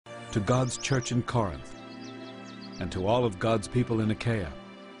to God's church in Corinth, and to all of God's people in Achaia.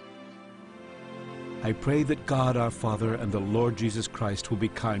 I pray that God our Father and the Lord Jesus Christ will be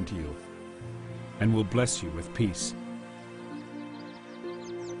kind to you and will bless you with peace.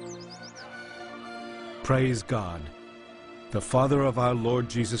 Praise God, the Father of our Lord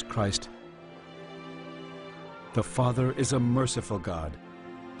Jesus Christ. The Father is a merciful God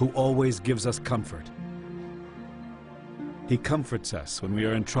who always gives us comfort. He comforts us when we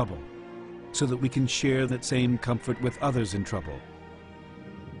are in trouble, so that we can share that same comfort with others in trouble.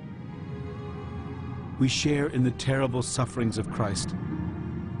 We share in the terrible sufferings of Christ,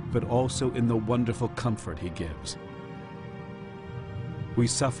 but also in the wonderful comfort He gives. We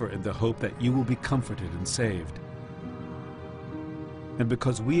suffer in the hope that you will be comforted and saved. And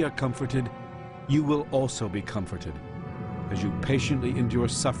because we are comforted, you will also be comforted, as you patiently endure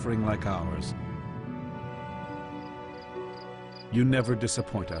suffering like ours. You never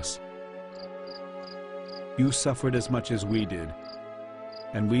disappoint us. You suffered as much as we did,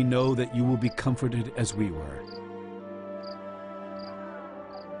 and we know that you will be comforted as we were.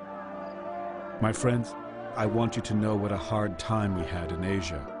 My friends, I want you to know what a hard time we had in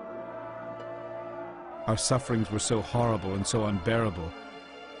Asia. Our sufferings were so horrible and so unbearable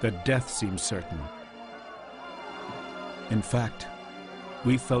that death seemed certain. In fact,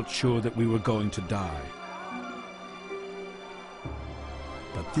 we felt sure that we were going to die.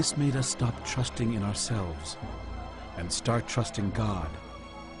 But this made us stop trusting in ourselves and start trusting God,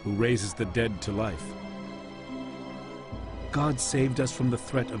 who raises the dead to life. God saved us from the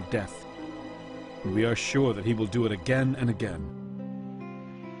threat of death, and we are sure that He will do it again and again.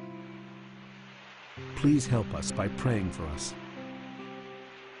 Please help us by praying for us.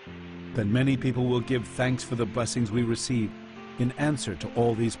 Then many people will give thanks for the blessings we receive in answer to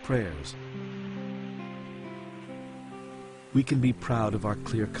all these prayers. We can be proud of our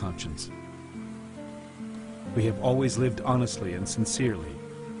clear conscience. We have always lived honestly and sincerely,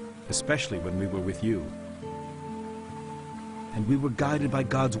 especially when we were with you. And we were guided by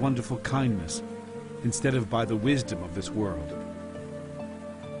God's wonderful kindness instead of by the wisdom of this world.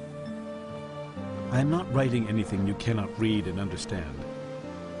 I am not writing anything you cannot read and understand.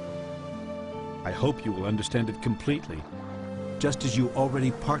 I hope you will understand it completely, just as you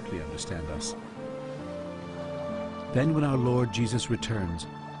already partly understand us. Then when our Lord Jesus returns,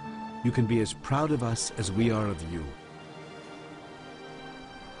 you can be as proud of us as we are of you.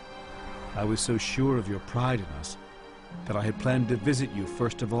 I was so sure of your pride in us that I had planned to visit you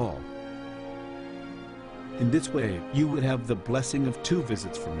first of all. In this way, you would have the blessing of 2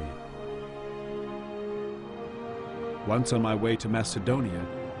 visits from me. Once on my way to Macedonia,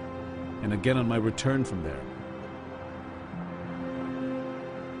 and again on my return from there.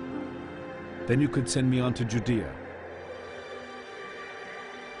 Then you could send me on to Judea.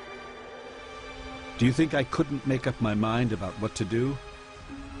 Do you think I couldn't make up my mind about what to do?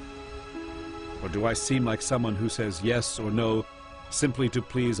 Or do I seem like someone who says yes or no simply to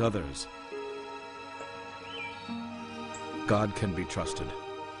please others? God can be trusted.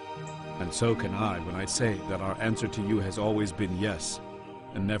 And so can I when I say that our answer to you has always been yes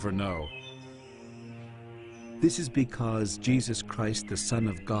and never no. This is because Jesus Christ, the Son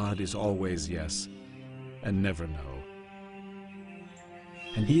of God, is always yes and never no.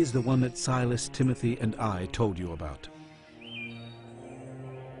 And He is the one that Silas, Timothy, and I told you about.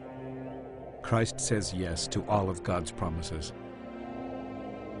 Christ says yes to all of God's promises.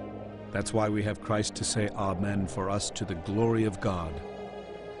 That's why we have Christ to say amen for us to the glory of God.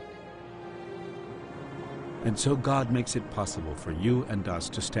 And so God makes it possible for you and us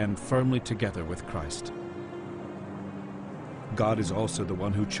to stand firmly together with Christ. God is also the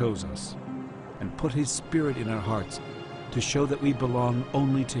one who chose us and put His Spirit in our hearts to show that we belong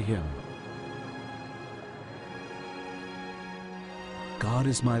only to Him. God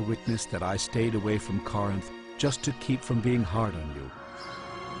is my witness that I stayed away from Corinth just to keep from being hard on you.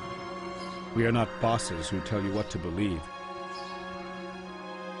 We are not bosses who tell you what to believe.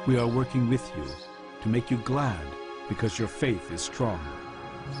 We are working with you to make you glad because your faith is strong.